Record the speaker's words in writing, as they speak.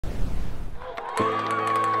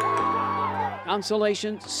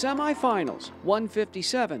Consolation semifinals,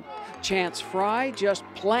 157. Chance Fry just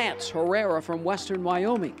plants Herrera from Western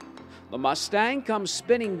Wyoming. The Mustang comes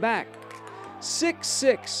spinning back.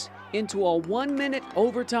 6-6 into a 1-minute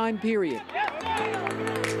overtime period.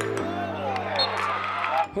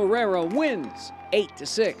 Herrera wins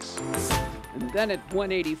 8-6. And then at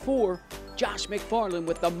 184, Josh McFarland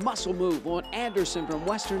with the muscle move on Anderson from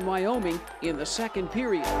Western Wyoming in the second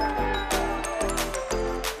period.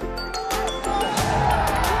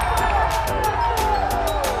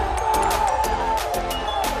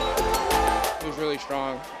 He was really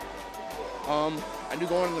strong. I knew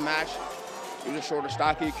going into the match, he was a shorter,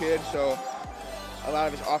 stocky kid, so a lot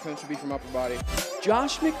of his offense would be from upper body.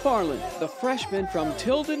 Josh McFarland, the freshman from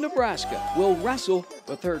Tilden, Nebraska, will wrestle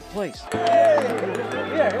for third place.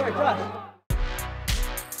 Here, Josh.